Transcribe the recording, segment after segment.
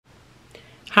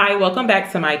Hi, welcome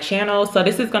back to my channel. So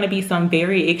this is going to be some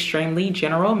very extremely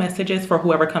general messages for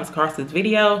whoever comes across this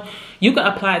video. You can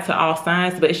apply it to all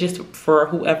signs, but it's just for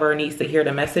whoever needs to hear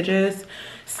the messages.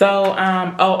 So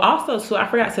also too, I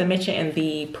forgot to mention in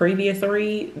the previous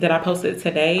read that I posted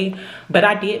today, but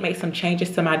I did make some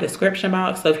changes to my description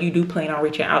box. So if you do plan on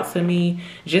reaching out to me,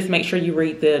 just make sure you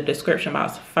read the description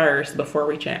box first before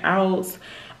reaching out.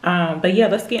 But yeah,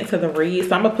 let's get into the read.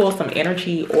 So I'm gonna pull some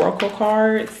energy oracle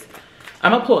cards.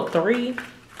 I'm gonna pull 3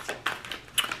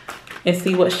 and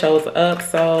see what shows up.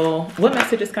 So what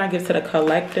messages can I give to the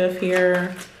collective here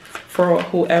for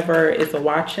whoever is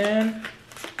watching?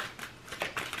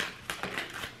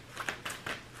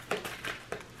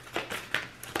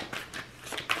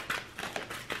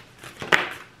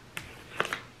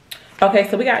 Okay,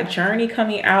 so we got journey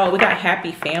coming out. We got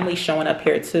happy family showing up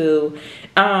here too.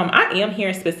 I am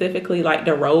hearing specifically like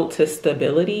the road to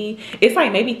stability. It's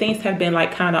like maybe things have been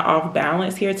like kind of off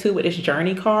balance here too with this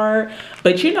journey card.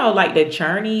 But you know, like the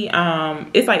journey,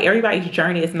 it's like everybody's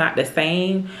journey is not the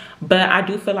same. But I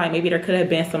do feel like maybe there could have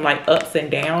been some like ups and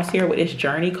downs here with this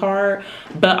journey card.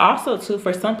 But also too,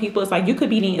 for some people, it's like you could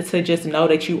be needing to just know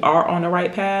that you are on the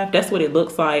right path. That's what it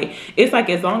looks like. It's like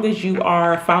as long as you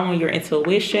are following your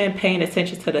intuition, paying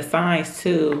attention to the signs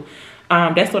too.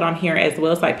 That's what I'm hearing as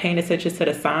well. It's like paying attention to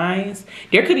the signs.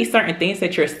 There could be certain things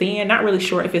that you're seeing. Not really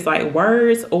sure if it's like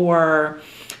words or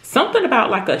something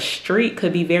about like a street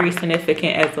could be very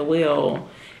significant as well.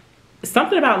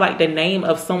 Something about like the name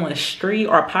of someone's street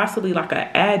or possibly like an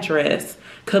address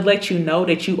could let you know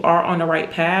that you are on the right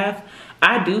path.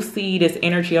 I do see this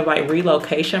energy of like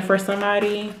relocation for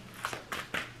somebody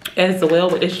as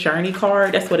well with this journey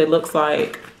card. That's what it looks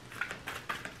like.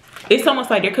 It's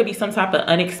almost like there could be some type of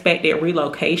unexpected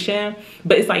relocation,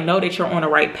 but it's like know that you're on the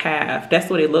right path. That's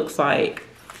what it looks like.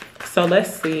 So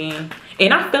let's see.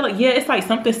 And I feel like, yeah, it's like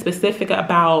something specific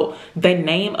about the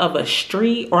name of a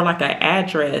street or like an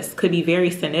address could be very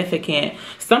significant.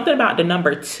 Something about the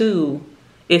number 2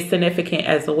 is significant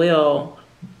as well.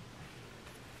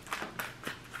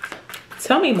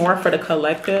 Tell me more for the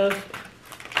collective.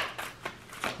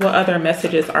 What other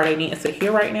messages are they needing to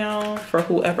hear right now for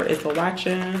whoever is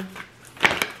watching?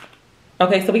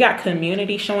 Okay, so we got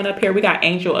community showing up here. We got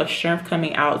angel of strength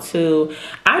coming out too.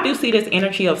 I do see this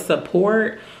energy of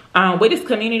support. With this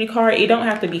community card, it don't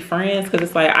have to be friends because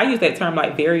it's like, I use that term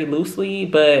like very loosely,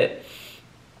 but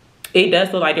it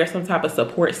does look like there's some type of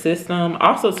support system.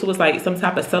 Also too, it's like some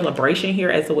type of celebration here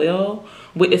as well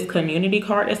with this community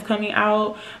card that's coming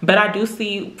out. But I do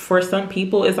see for some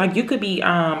people, it's like you could be,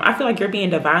 I feel like you're being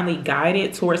divinely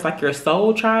guided towards like your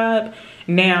soul tribe.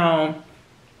 Now,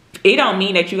 it don't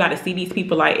mean that you got to see these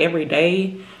people like every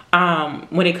day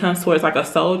when it comes towards like a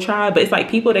soul tribe, but it's like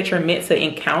people that you're meant to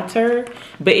encounter.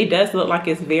 But it does look like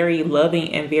it's very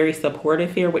loving and very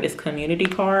supportive here with this community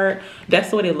card.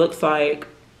 That's what it looks like.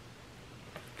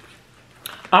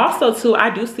 Also too, I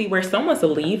do see where someone's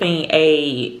leaving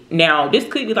now this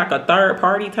could be like a third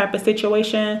party type of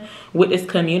situation with this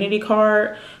community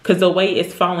card, because the way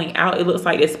it's falling out, it looks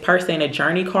like this person, a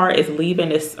journey card, is leaving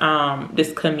this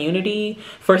this community.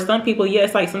 For some people, yeah,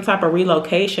 it's like some type of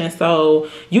relocation. So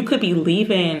you could be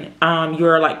leaving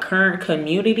your like current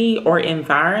community or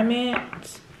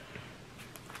environment.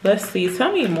 Let's see,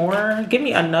 tell me more. Give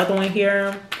me another one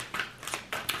here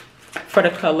for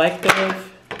the collective.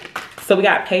 So we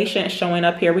got patience showing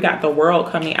up here. We got the world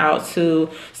coming out too.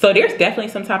 So there's definitely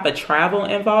some type of travel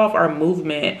involved or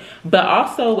movement. But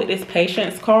also with this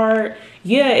patience card,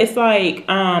 yeah, it's like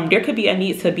there could be a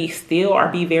need to be still or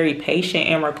be very patient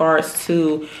in regards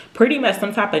to pretty much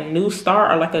some type of new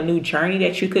start or like a new journey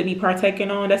that you could be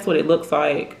partaking on. That's what it looks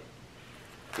like.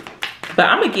 But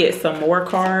I'm going to get some more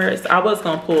cards. I was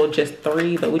going to pull just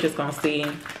 3, but we're just going to see.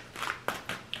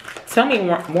 Tell me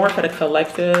more for the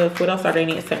collective. What else are they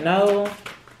needing to know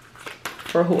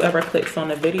for whoever clicks on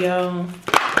the video?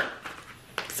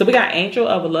 So we got angel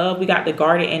of love. We got the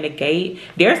guardian and the gate.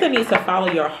 There's a need to follow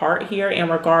your heart here in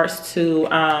regards to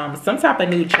some type of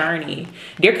new journey.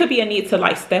 There could be a need to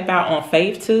like step out on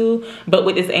faith too. But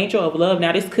with this angel of love,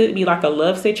 now this could be like a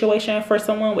love situation for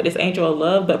someone with this angel of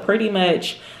love. But pretty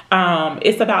much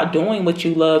it's about doing what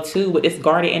you love too with this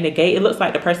guardian and the gate. It looks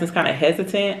like the person's kind of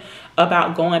hesitant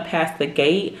about going past the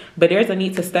gate, but there's a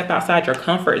need to step outside your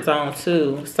comfort zone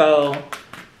too. So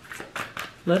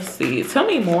let's see, tell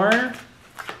me more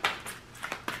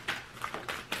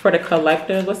for the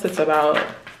collective. What's this about?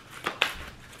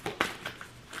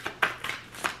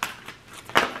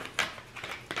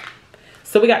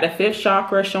 So we got the 5th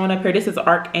chakra showing up here. This is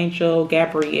Archangel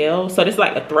Gabriel. So this is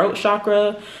like a throat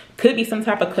chakra. Could be some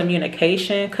type of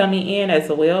communication coming in as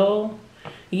well.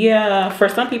 Yeah, for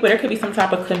some people there could be some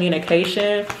type of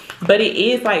communication, but it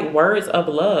is like words of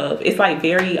love. It's like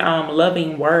very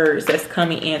loving words that's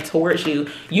coming in towards you.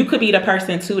 You could be the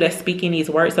person too that's speaking these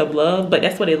words of love, but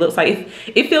that's what it looks like.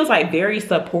 It feels like very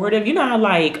supportive. You know how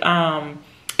like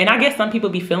and I guess some people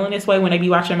be feeling this way when they be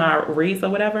watching my reads or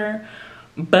whatever,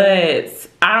 but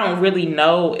I don't really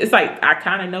know. It's like I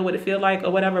kind of know what it feels like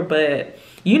or whatever, but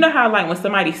you know how like when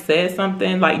somebody says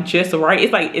something like just right,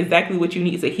 it's like exactly what you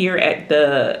need to hear at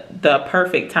the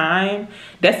perfect time.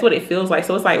 That's what it feels like.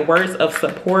 So it's like words of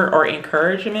support or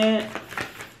encouragement.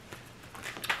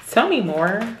 Tell me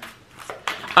more.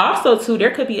 Also too,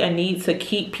 there could be a need to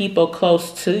keep people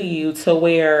close to you to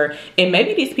where, and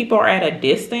maybe these people are at a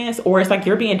distance, or it's like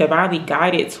you're being divinely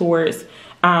guided towards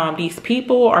these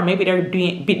people, or maybe they're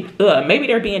being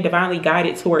divinely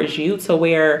guided towards you to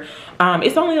where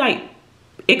it's only like,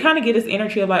 it kind of gives this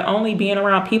energy of like only being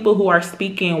around people who are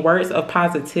speaking words of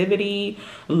positivity,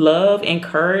 love,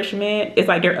 encouragement. It's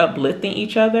like they're uplifting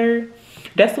each other.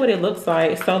 That's what it looks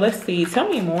like. So let's see, tell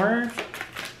me more.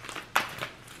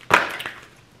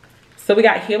 So we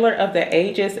got healer of the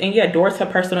ages, and yeah, doors to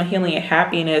personal healing and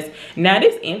happiness. Now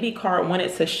this envy card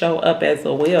wanted to show up as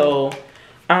well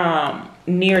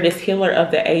near this healer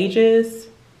of the ages.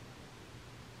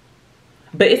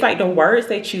 But it's like the words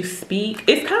that you speak,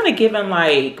 it's kind of given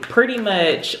like pretty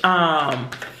much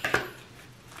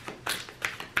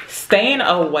staying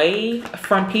away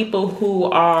from people who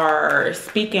are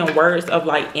speaking words of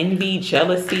like envy,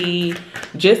 jealousy,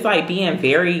 just like being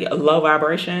very low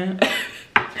vibration.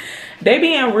 They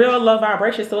be in real low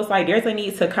vibration, so it's like there's a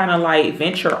need to kind of like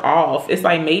venture off. It's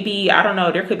like maybe, I don't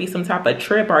know, there could be some type of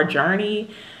trip or journey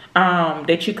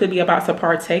that you could be about to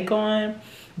partake on.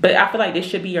 But I feel like this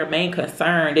should be your main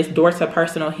concern, this door to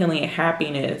personal healing and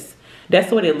happiness.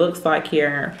 That's what it looks like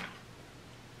here.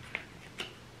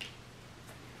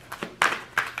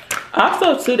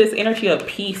 Also too, this energy of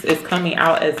peace is coming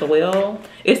out as well.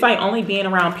 It's like only being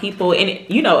around people, and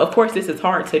you know, of course this is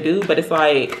hard to do, but it's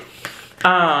like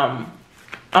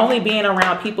only being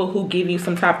around people who give you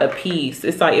some type of peace.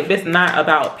 It's like if it's not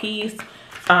about peace,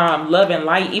 love and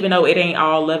light, even though it ain't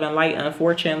all love and light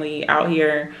unfortunately out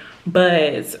here,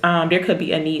 but there could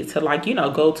be a need to like, you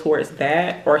know, go towards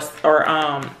that, or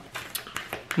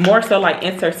more so like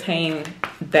entertain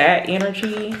that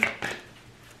energy.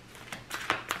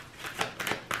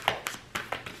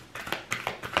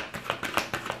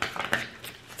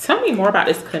 Tell me more about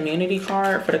this community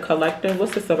card for the collective.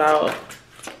 What's this about?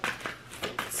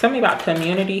 Tell me about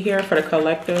community here for the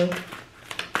collective.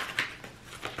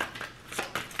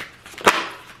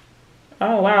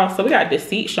 Oh, wow. So we got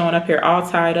deceit showing up here all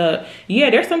tied up. Yeah,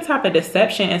 there's some type of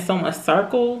deception in someone's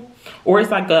circle, or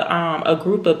it's like a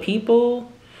group of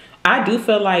people. I do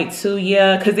feel like too,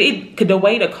 yeah, because the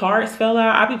way the cards fell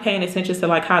out, I be paying attention to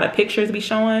like how the pictures be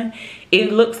showing.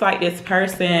 It looks like this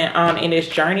person in this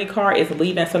journey card is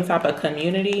leaving some type of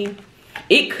community.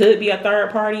 It could be a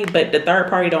third party, but the third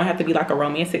party don't have to be like a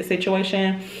romantic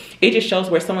situation. It just shows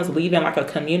where someone's leaving like a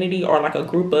community or like a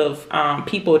group of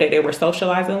people that they were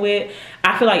socializing with.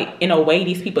 I feel like in a way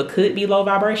these people could be low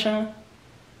vibration.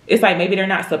 It's like maybe they're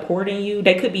not supporting you.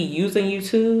 They could be using you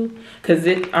too, because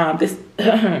this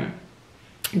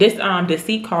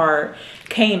deceit card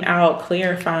came out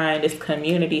clarifying this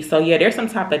community. So yeah, there's some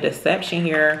type of deception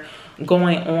here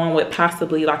going on with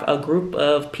possibly like a group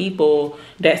of people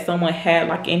that someone had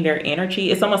like in their energy.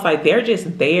 It's almost like they're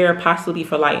just there possibly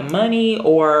for like money,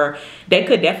 or they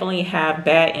could definitely have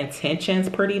bad intentions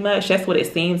pretty much. That's what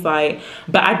it seems like.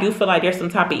 But I do feel like there's some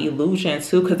type of illusion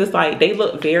too, because it's like they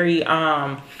look very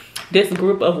this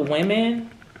group of women,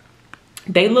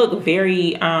 they look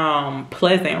very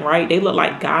pleasant, right? They look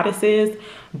like goddesses,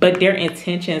 but their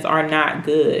intentions are not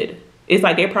good. It's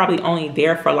like they're probably only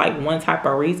there for like one type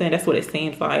of reason. That's what it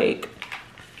seems like.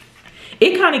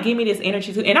 It kind of give me this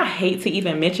energy too, and I hate to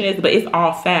even mention this, but it's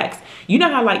all facts. You know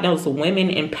how like those women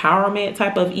empowerment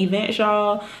type of events,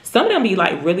 y'all, some of them be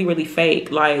like really, really fake.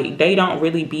 Like they don't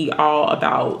really be all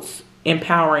about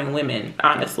empowering women,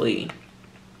 honestly.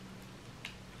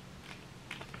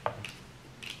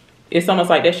 It's almost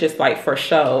like that's just like for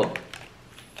show.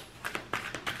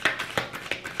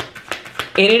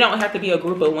 And it don't have to be a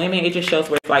group of women. It just shows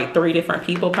where it's like 3 different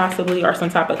people possibly, or some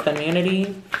type of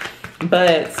community.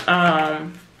 But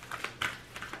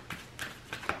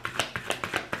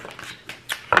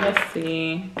let's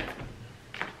see.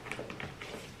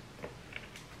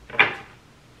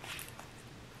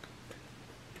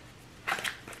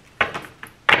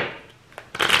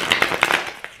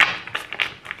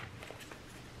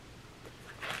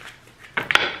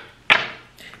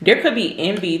 There could be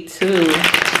envy too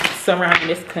surrounding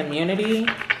this community.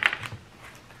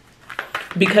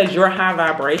 because you're high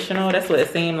vibrational. That's what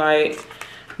it seemed like.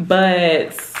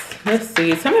 But let's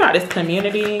see. Tell me about this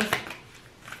community.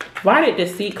 Why did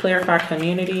deceit clarify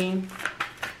community?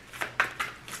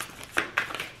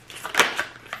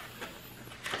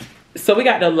 So we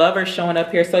got the Lovers showing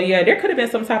up here. So yeah, there could have been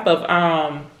some type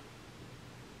of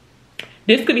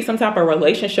this could be some type of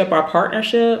relationship or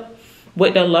partnership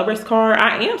with the Lovers card.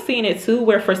 I am seeing it too,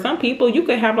 where for some people you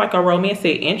could have like a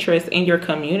romantic interest in your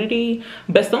community,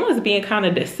 but someone's being kind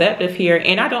of deceptive here.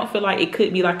 And I don't feel like it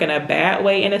could be like in a bad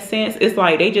way, in a sense. It's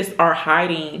like they just are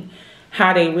hiding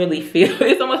how they really feel.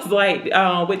 It's almost like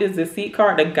with this deceit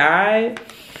card, the guy,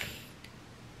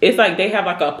 it's like they have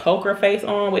like a poker face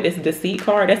on with this deceit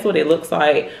card. That's what it looks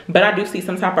like. But I do see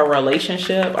some type of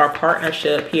relationship or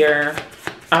partnership here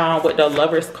with the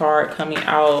Lovers card coming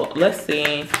out. Let's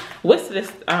see. What's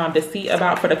this deceit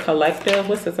about for the collective?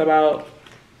 What's this about?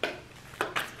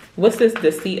 What's this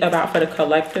deceit about for the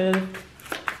collective?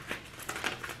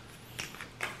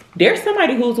 There's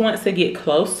somebody who wants to get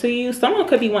close to you. Someone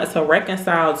could be wanting to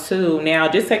reconcile too. Now,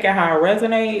 just take it how it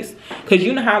resonates. Because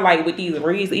you know how like with these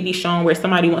reads, it be shown where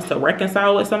somebody wants to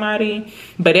reconcile with somebody.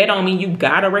 But that don't mean you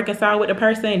gotta reconcile with the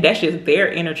person. That's just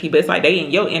their energy. But it's like they in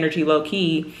your energy low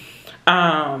key.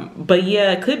 But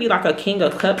yeah, it could be like a King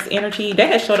of Cups energy.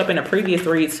 That has showed up in a previous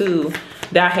read too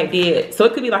that I had did. So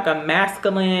it could be like a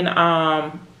masculine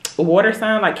water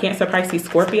sign like Cancer, Pisces,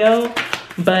 Scorpio.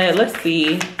 But let's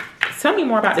see. Tell me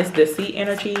more about this deceit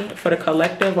energy for the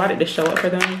collective. Why did this show up for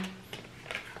them?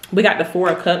 We got the Four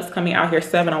of Cups coming out here,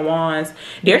 Seven of Wands.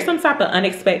 There's some type of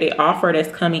unexpected offer that's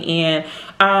coming in.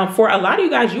 For a lot of you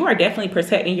guys, you are definitely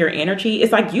protecting your energy.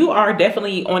 It's like you are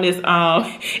definitely on this,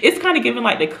 it's kind of giving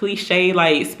like the cliche,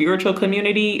 like spiritual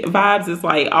community vibes. It's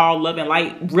like all love and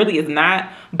light. Really is not,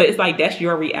 but it's like that's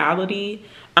your reality.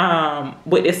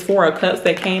 With this Four of Cups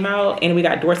that came out, and we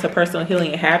got doors to personal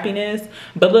healing and happiness.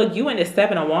 But look, you in this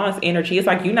Seven of Wands energy, it's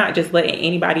like you're not just letting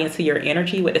anybody into your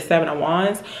energy with the Seven of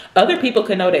Wands. Other people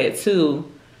could know that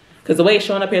too, because the way it's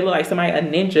showing up here look like somebody a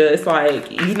ninja. It's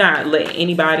like you're not letting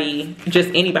anybody, just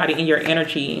anybody in your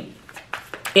energy.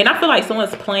 And I feel like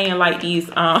someone's playing like these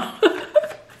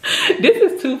this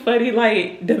is too funny,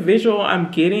 like the visual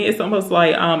I'm getting. It's almost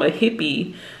like a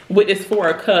hippie with this Four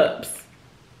of Cups.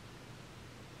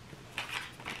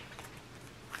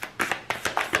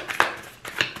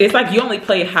 It's like you only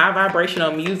play high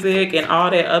vibrational music and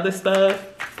all that other stuff.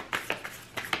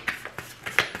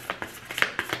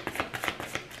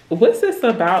 What's this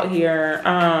about here?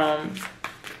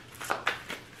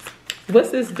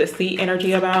 What's this deceit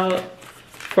energy about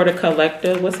for the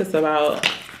collective? What's this about?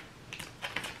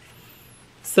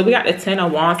 So we got the Ten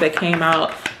of Wands that came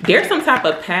out. There's some type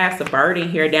of past burden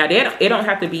here. Now, it don't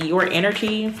have to be your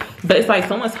energy, but it's like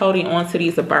someone's holding on to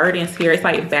these burdens here. It's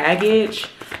like baggage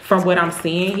from what I'm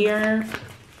seeing here.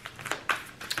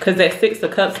 Because that Six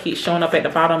of Cups keeps showing up at the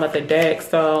bottom of the deck.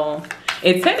 So,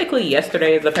 and technically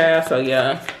yesterday is the past. So,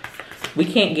 yeah, we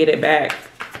can't get it back.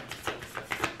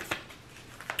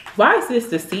 Why is this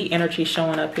deceit energy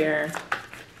showing up here?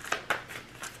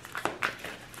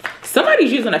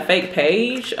 Somebody's using a fake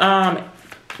page.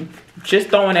 Just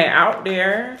throwing it out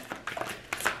there.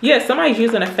 Yeah, somebody's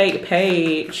using a fake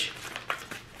page.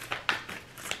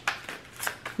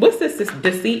 What's this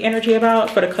deceit energy about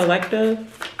for the collective?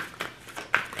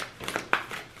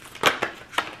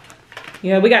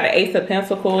 Yeah, we got the Ace of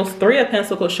Pentacles, Three of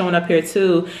Pentacles showing up here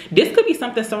too. This could be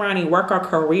something surrounding work or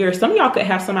career. Some of y'all could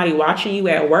have somebody watching you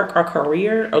at work or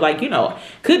career, or like, you know,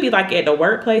 could be like at the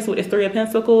workplace with this Three of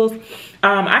Pentacles.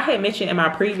 I had mentioned in my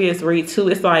previous read too,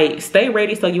 it's like stay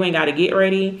ready so you ain't got to get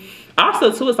ready.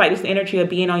 Also too, it's like this energy of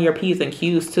being on your P's and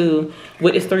Q's too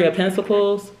with this Three of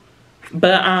Pentacles.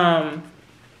 But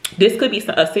this could be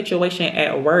a situation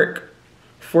at work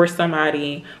for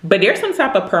somebody, but there's some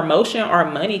type of promotion or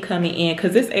money coming in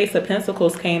because this Ace of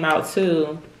Pentacles came out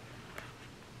too.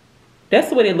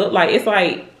 That's what it looked like. It's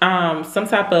like some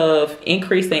type of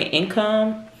increase in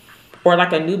income or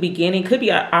like a new beginning. Could be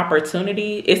an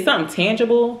opportunity. It's something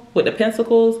tangible with the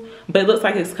Pentacles, but it looks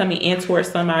like it's coming in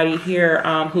towards somebody here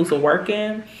who's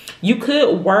working. You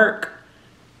could work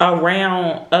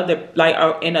around other, like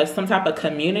in some type of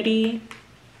community.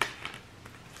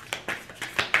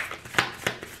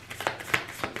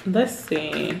 Let's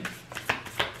see.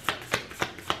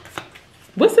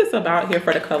 What's this about here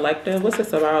for the collective? What's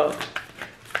this about?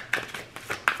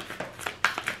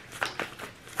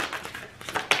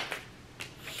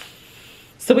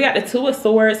 So we got the Two of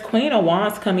Swords, Queen of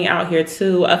Wands coming out here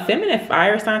too. A feminine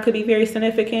fire sign could be very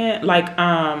significant. Like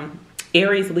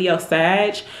Aries, Leo,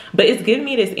 Sag, but it's giving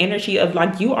me this energy of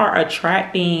like you are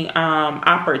attracting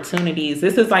opportunities.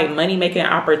 This is like money making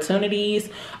opportunities.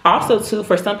 Also too,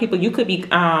 for some people, you could be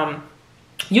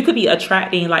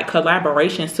attracting like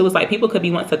collaborations too. It's like people could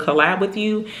be wanting to collab with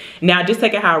you. Now just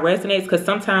take it how it resonates, because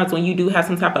sometimes when you do have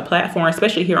some type of platform,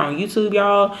 especially here on YouTube,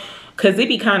 y'all, because it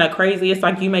be kind of crazy. It's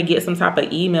like you may get some type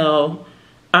of email,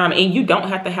 and you don't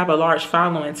have to have a large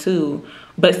following too.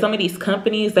 But some of these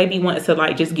companies, they be wanting to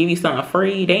like just give you something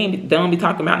free. They don't be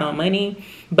talking about no money.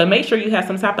 But make sure you have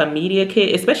some type of media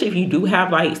kit, especially if you do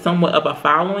have like somewhat of a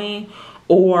following,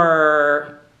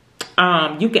 or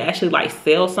you can actually like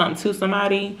sell something to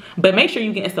somebody. But make sure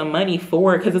you're getting some money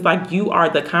for it, because it's like you are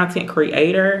the content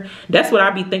creator. That's what I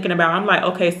be thinking about. I'm like,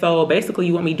 okay, so basically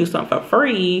you want me to do something for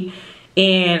free,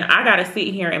 and I gotta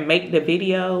sit here and make the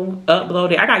video,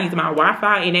 upload it. I gotta use my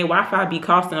Wi-Fi, and then Wi-Fi be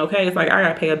costing, okay? It's like I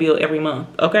gotta pay a bill every month,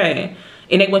 okay?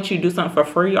 And they want you to do something for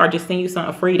free, or just send you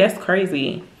something free. That's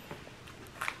crazy.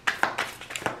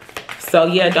 So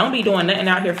yeah, don't be doing nothing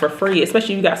out here for free,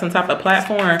 especially if you got some type of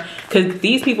platform, because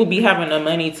these people be having the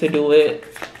money to do it.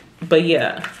 But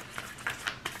yeah.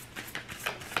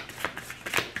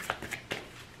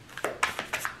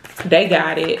 They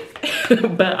got it.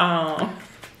 But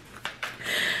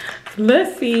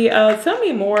let's see, tell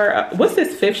me more. What's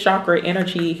this fifth chakra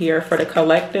energy here for the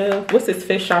collective? What's this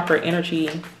fifth chakra energy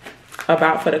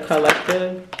about for the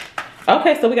collective?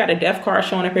 Okay, so we got the death card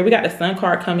showing up here. We got the sun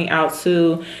card coming out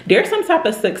too. There's some type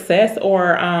of success,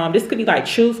 or this could be like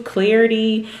truth,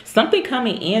 clarity, something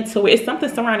coming into it. It's something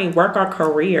surrounding work or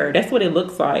career. That's what it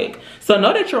looks like. So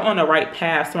know that you're on the right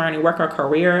path surrounding work or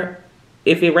career.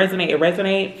 If it resonates, it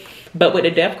resonates. But with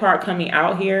the death card coming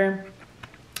out here,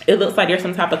 it looks like there's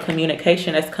some type of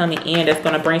communication that's coming in that's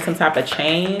going to bring some type of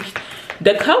change.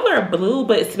 The color blue,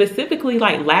 but specifically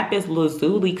like lapis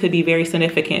lazuli, could be very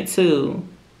significant too.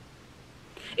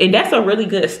 And that's a really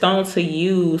good stone to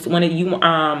use when if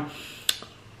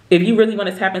you really want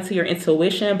to tap into your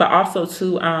intuition, but also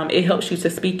too, it helps you to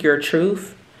speak your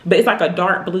truth. But it's like a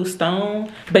dark blue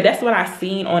stone. But that's what I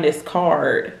seen on this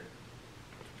card.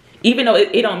 Even though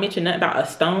it don't mention nothing about a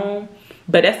stone,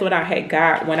 but that's what I had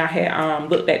got when I had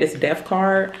looked at this death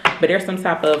card. But there's some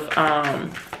type of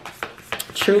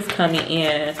truth coming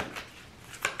in.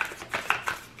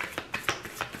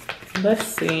 Let's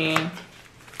see.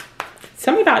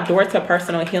 Tell me about door to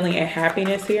personal healing and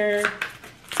happiness here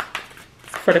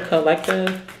for the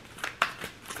collective.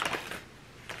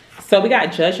 So we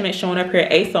got judgment showing up here,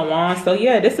 Ace of Wands. So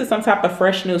yeah, this is some type of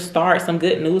fresh new start, some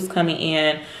good news coming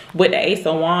in with the Ace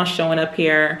of Wands showing up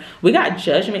here. We got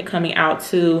judgment coming out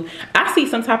too. I see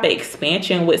some type of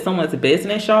expansion with someone's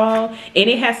business, y'all. And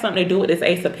it has something to do with this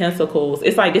Ace of Pentacles.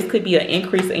 It's like this could be an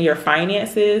increase in your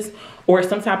finances, or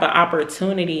some type of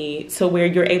opportunity to where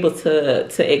you're able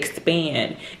to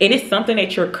expand. And it's something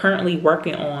that you're currently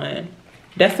working on.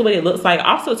 That's the way it looks like.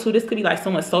 Also too, this could be like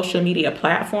someone's social media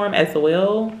platform as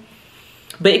well.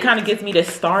 But it kind of gives me the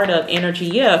startup energy.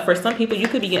 Yeah, for some people, you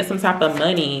could be getting some type of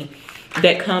money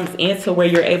that comes into where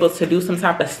you're able to do some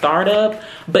type of startup.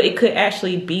 But it could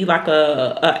actually be like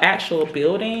a actual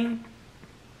building.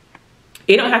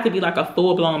 It don't have to be like a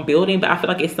full-blown building, but I feel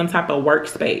like it's some type of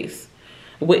workspace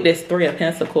with this Three of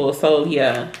Pentacles. So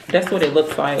yeah, that's what it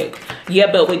looks like.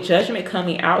 Yeah, but with judgment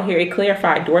coming out here, it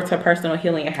clarified door to personal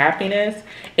healing and happiness.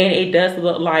 And it does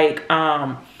look like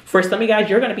for some of you guys,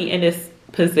 you're going to be in this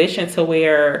position to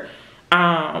where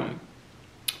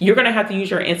you're going to have to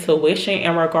use your intuition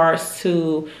in regards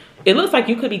to, it looks like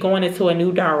you could be going into a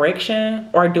new direction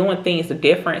or doing things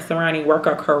different surrounding work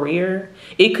or career.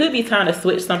 It could be time to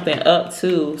switch something up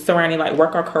too surrounding like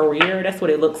work or career. That's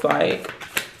what it looks like.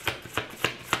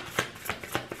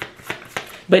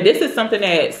 But this is something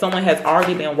that someone has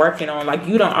already been working on. Like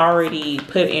you don't already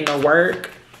put in the work.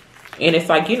 And it's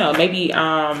like, you know, maybe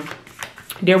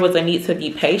there was a need to be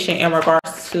patient in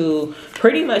regards to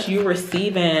pretty much you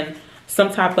receiving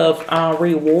some type of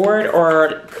reward,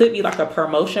 or could be like a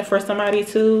promotion for somebody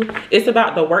too. It's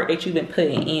about the work that you've been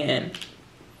putting in.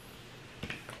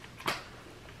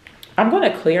 I'm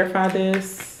going to clarify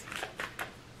this.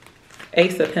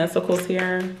 Ace of Pentacles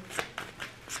here.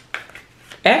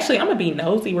 Actually, I'm going to be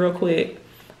nosy real quick.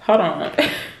 Hold on.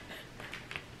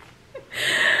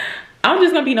 I'm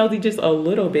just going to be nosy just a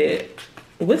little bit.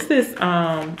 What's this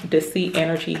deceit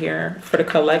energy here for the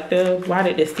collective? Why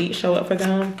did deceit show up for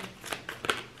them?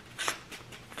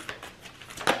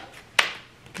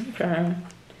 Okay.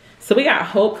 So we got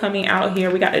hope coming out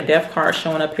here. We got the death card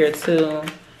showing up here too.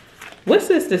 What's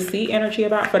this deceit energy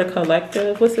about for the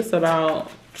collective? What's this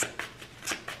about?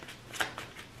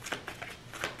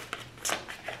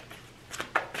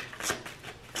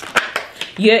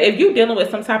 Yeah, if you're dealing with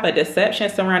some type of deception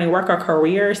surrounding work or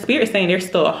career, Spirit's saying there's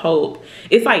still a hope.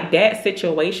 It's like that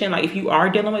situation, like if you are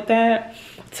dealing with that,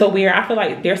 to where I feel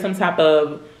like there's some type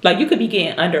of, like you could be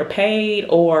getting underpaid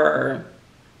or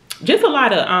just a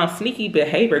lot of sneaky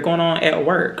behavior going on at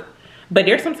work. But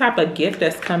there's some type of gift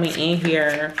that's coming in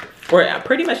here, or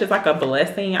pretty much it's like a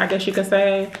blessing, I guess you could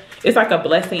say. It's like a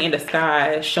blessing in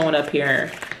disguise showing up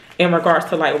here in regards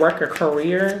to like work or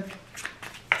career.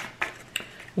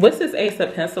 What's this Ace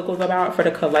of Pentacles about for the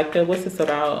collective? What's this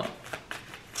about?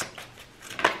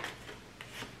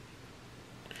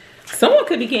 Someone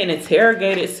could be getting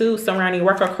interrogated too surrounding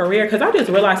work or career, because I just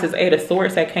realized this Eight of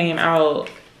Swords that came out.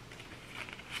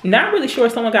 Not really sure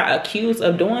if someone got accused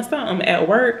of doing something at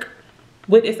work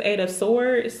with this Eight of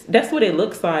Swords. That's what it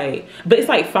looks like. But it's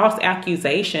like false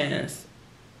accusations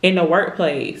in the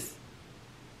workplace.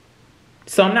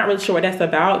 So I'm not really sure what that's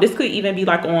about. This could even be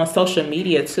like on social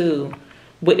media too,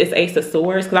 with this Ace of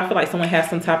Swords, because I feel like someone has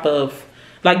some type of,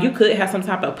 like you could have some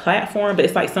type of platform, but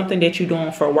it's like something that you're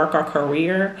doing for work or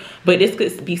career. But this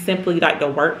could be simply like the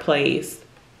workplace.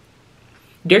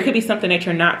 There could be something that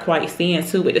you're not quite seeing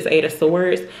too with this Eight of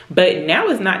Swords. But now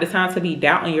is not the time to be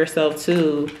doubting yourself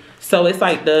too. So it's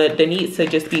like the need to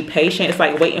just be patient. It's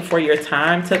like waiting for your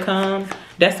time to come.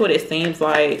 That's what it seems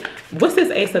like. What's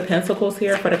this Ace of Pentacles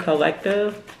here for the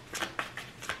collective?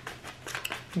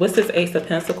 What's this Ace of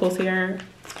Pentacles here?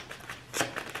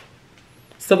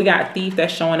 So we got Thief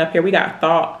that's showing up here. We got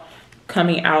Thought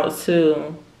coming out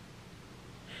too.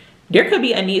 There could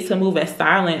be a need to move in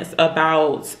silence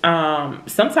about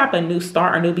some type of new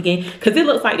start or new beginning. Because it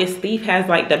looks like this Thief has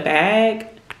like the bag,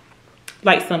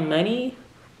 like some money.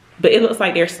 But it looks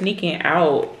like they're sneaking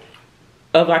out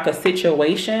of like a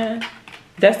situation.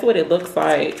 That's what it looks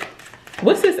like.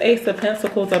 What's this Ace of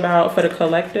Pentacles about for the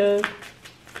collective?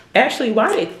 Actually,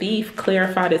 why did Thief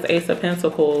clarify this Ace of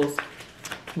Pentacles?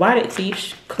 Why did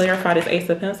Thief clarify this Ace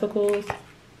of Pentacles?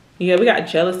 Yeah, we got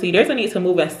jealousy. There's a need to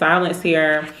move in silence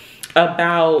here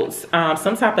about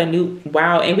some type of new,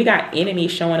 wow. And we got enemy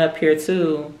showing up here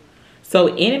too.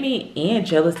 So enemy and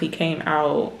jealousy came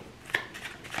out.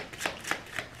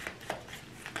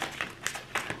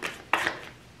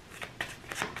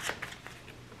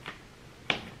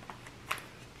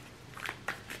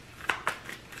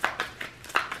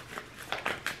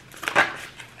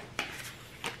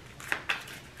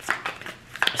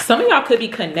 Some of y'all could be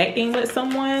connecting with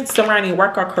someone surrounding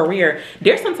work or career.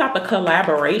 There's some type of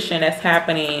collaboration that's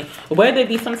happening, whether it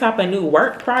be some type of new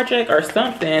work project or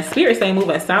something. Spirit saying move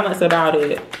in silence about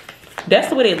it.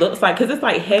 That's what it looks like, because it's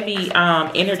like heavy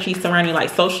energy surrounding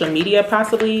like social media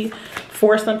possibly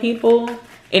for some people.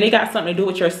 And it got something to do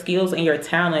with your skills and your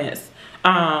talents.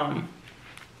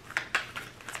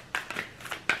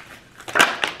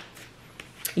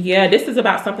 Yeah, this is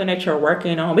about something that you're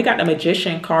working on. We got the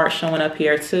Magician card showing up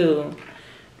here too.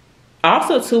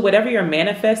 Also too, whatever you're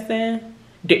manifesting,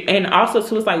 and also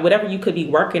too, it's like whatever you could be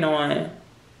working on.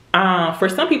 For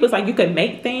some people, it's like you could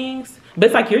make things, but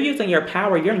it's like you're using your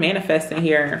power, you're manifesting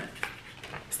here.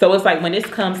 So it's like when this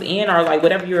comes in, or like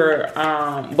whatever you're,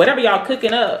 whatever y'all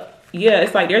cooking up, yeah,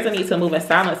 it's like there's a need to move in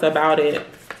silence about it.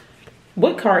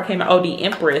 What card came out? Oh, the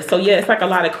Empress. So yeah, it's like a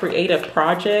lot of creative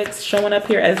projects showing up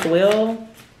here as well.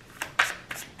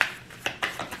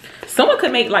 Someone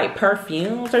could make like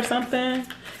perfumes or something,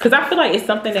 because I feel like it's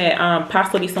something that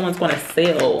possibly someone's going to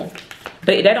sell,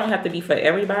 but that don't have to be for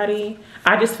everybody.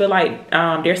 I just feel like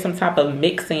there's some type of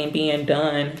mixing being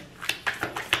done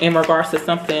in regards to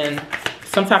something,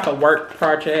 some type of work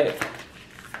project.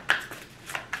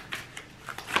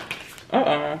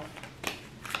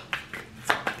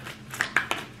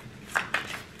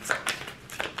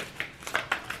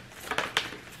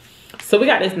 So we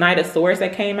got this Knight of Swords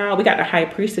that came out. We got the High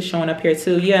Priestess showing up here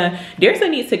too. Yeah, there's a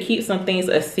need to keep some things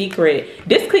a secret.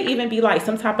 This could even be like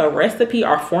some type of recipe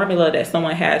or formula that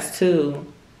someone has too.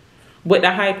 With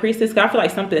the High Priestess, I feel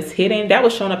like something's hidden. That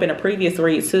was showing up in a previous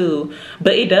read too.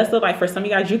 But it does look like for some of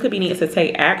you guys, you could be needing to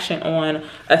take action on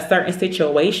a certain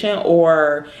situation.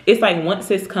 Or it's like once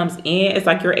this comes in, it's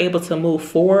like you're able to move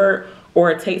forward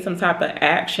or take some type of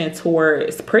action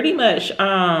towards pretty much...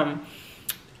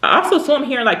 Also, so I'm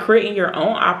hearing like creating your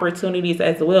own opportunities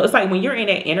as well. It's like when you're in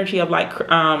that energy of like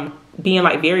being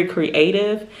like very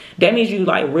creative, that means you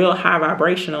like real high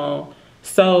vibrational.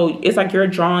 So it's like you're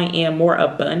drawing in more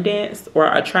abundance or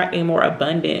attracting more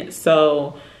abundance.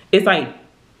 So it's like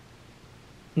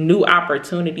new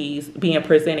opportunities being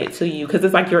presented to you, because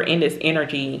it's like you're in this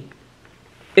energy.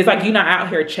 It's like you're not out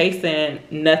here chasing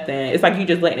nothing. It's like you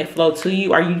just letting it flow to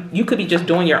you, or you could be just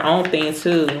doing your own thing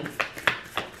too.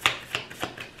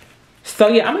 So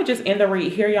yeah, I'm gonna just end the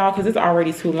read here, y'all, because it's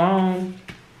already too long.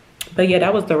 But yeah,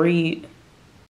 that was the read.